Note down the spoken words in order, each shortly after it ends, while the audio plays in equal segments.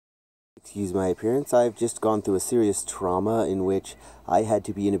excuse my appearance, I've just gone through a serious trauma in which I had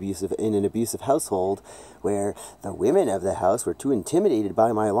to be in an abusive household where the women of the house were too intimidated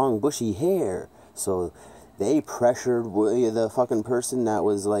by my long bushy hair. So they pressured the fucking person that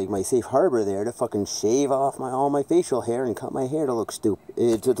was like my safe harbor there to fucking shave off all my facial hair and cut my hair to look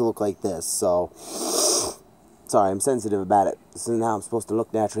stupid, to look like this. So sorry, I'm sensitive about it. This is how I'm supposed to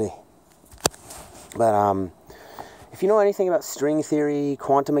look naturally. But if you know anything about string theory,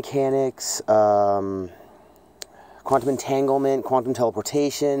 quantum mechanics, quantum entanglement, quantum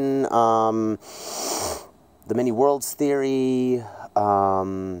teleportation, the many worlds theory,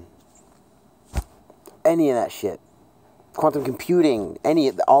 any of that shit, quantum computing,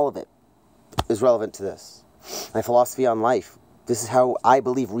 all of it is relevant to this. My philosophy on life. This is how I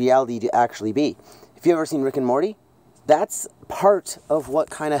believe reality to actually be. If you've ever seen Rick and Morty, that's part of what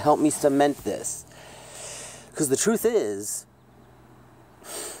kind of helped me cement this. Because the truth is,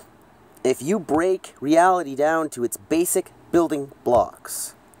 if you break reality down to its basic building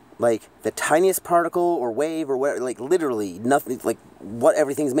blocks, like the tiniest particle or wave or whatever, like literally nothing, like what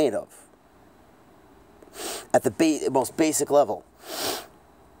everything's made of, at the most basic level,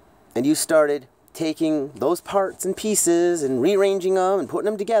 and you started taking those parts and pieces and rearranging them and putting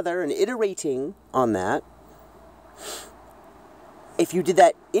them together and iterating on that, if you did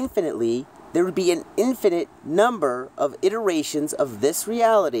that infinitely, there would be an infinite number of iterations of this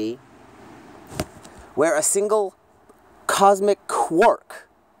reality where a single cosmic quark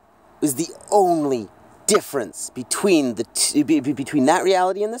is the only difference between between that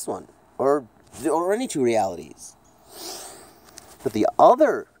reality and this one, or any two realities. But the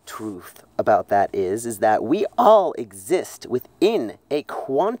other truth about that is that we all exist within a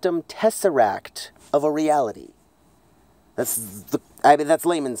quantum tesseract of a reality. That's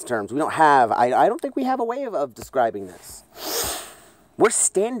layman's terms. We don't have, I don't think we have a way of describing this. We're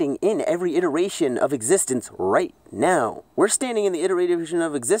standing in every iteration of existence right now. We're standing in the iteration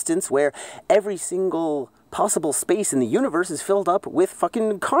of existence where every single possible space in the universe is filled up with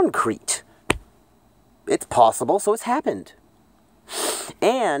fucking concrete. It's possible, so it's happened.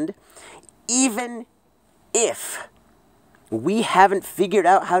 And even if we haven't figured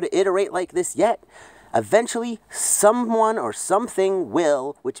out how to iterate like this yet, eventually someone or something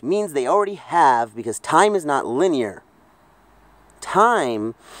will, which means they already have, because time is not linear.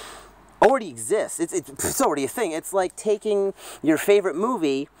 Time already exists. It's already a thing. It's like taking your favorite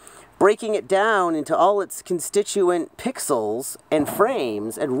movie, breaking it down into all its constituent pixels and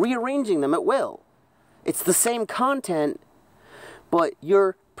frames, and rearranging them at will. It's the same content, but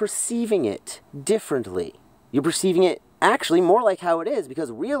you're perceiving it differently. You're perceiving it actually more like how it is,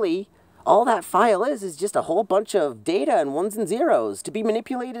 because really, all that file is just a whole bunch of data and ones and zeros to be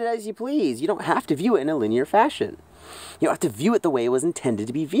manipulated as you please. You don't have to view it in a linear fashion. You don't have to view it the way it was intended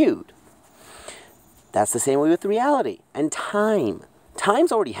to be viewed. That's the same way with reality and time.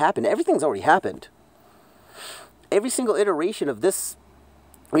 Time's already happened. Everything's already happened. Every single iteration of this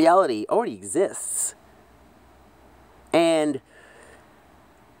reality already exists. And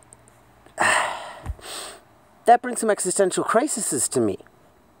that brings some existential crises to me.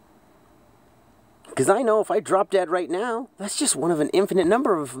 Because I know if I drop dead right now, that's just one of an infinite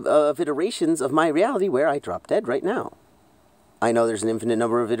number of iterations of my reality where I drop dead right now. I know there's an infinite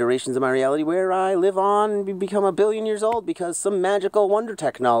number of iterations of my reality where I live on and become 1 billion years old because some magical wonder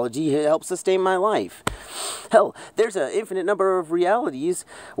technology helps sustain my life. Hell, there's an infinite number of realities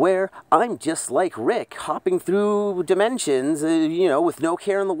where I'm just like Rick, hopping through dimensions, with no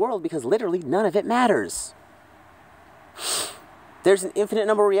care in the world because literally none of it matters. There's an infinite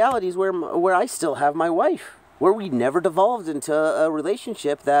number of realities where I still have my wife, where we never devolved into a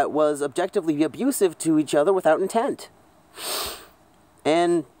relationship that was objectively abusive to each other without intent.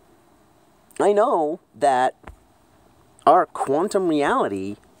 And I know that our quantum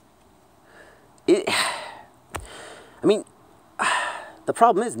reality, the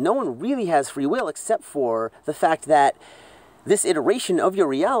problem is no one really has free will except for the fact that this iteration of your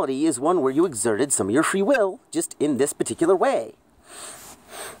reality is one where you exerted some of your free will just in this particular way.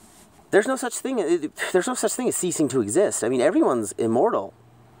 There's no such thing as ceasing to exist. I mean, everyone's immortal.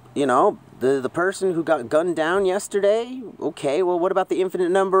 The person who got gunned down yesterday, okay, well, what about the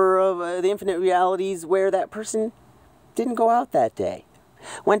infinite number of, the infinite realities where that person didn't go out that day?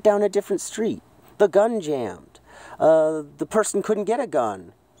 Went down a different street. The gun jammed. The person couldn't get a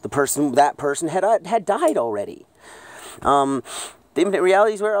gun. That person had died already. The infinite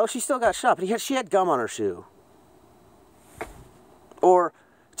realities where, she still got shot, but she had gum on her shoe. Or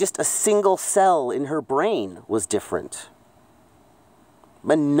just a single cell in her brain was different.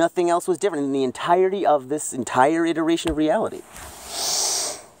 But nothing else was different in the entirety of this entire iteration of reality.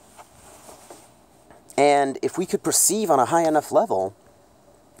 And if we could perceive on a high enough level,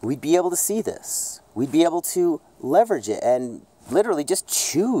 we'd be able to see this. We'd be able to leverage it and literally just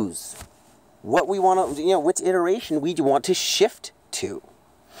choose what we want to, which iteration we want to shift to.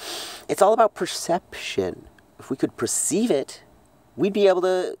 It's all about perception. If we could perceive it, we'd be able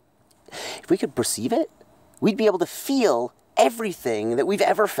to, we'd be able to feel everything that we've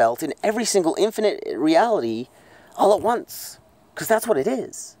ever felt in every single infinite reality all at once. Because that's what it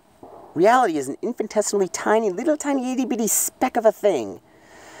is. Reality is an infinitesimally tiny, little tiny itty-bitty speck of a thing.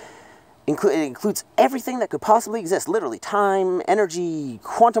 It includes everything that could possibly exist. Literally, time, energy,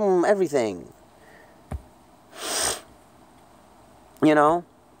 quantum, everything.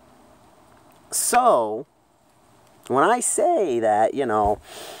 So, when I say that,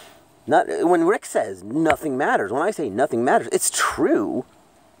 when Rick says nothing matters, when I say nothing matters, it's true,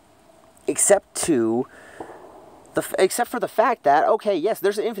 except for the fact that, okay, yes,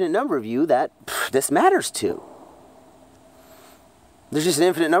 there's an infinite number of you that this matters to. There's just an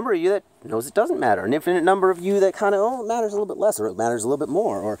infinite number of you that knows it doesn't matter. An infinite number of you that kind of, it matters a little bit less, or it matters a little bit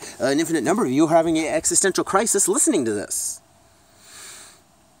more. Or an infinite number of you having an existential crisis listening to this.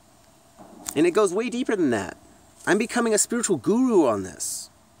 And it goes way deeper than that. I'm becoming a spiritual guru on this.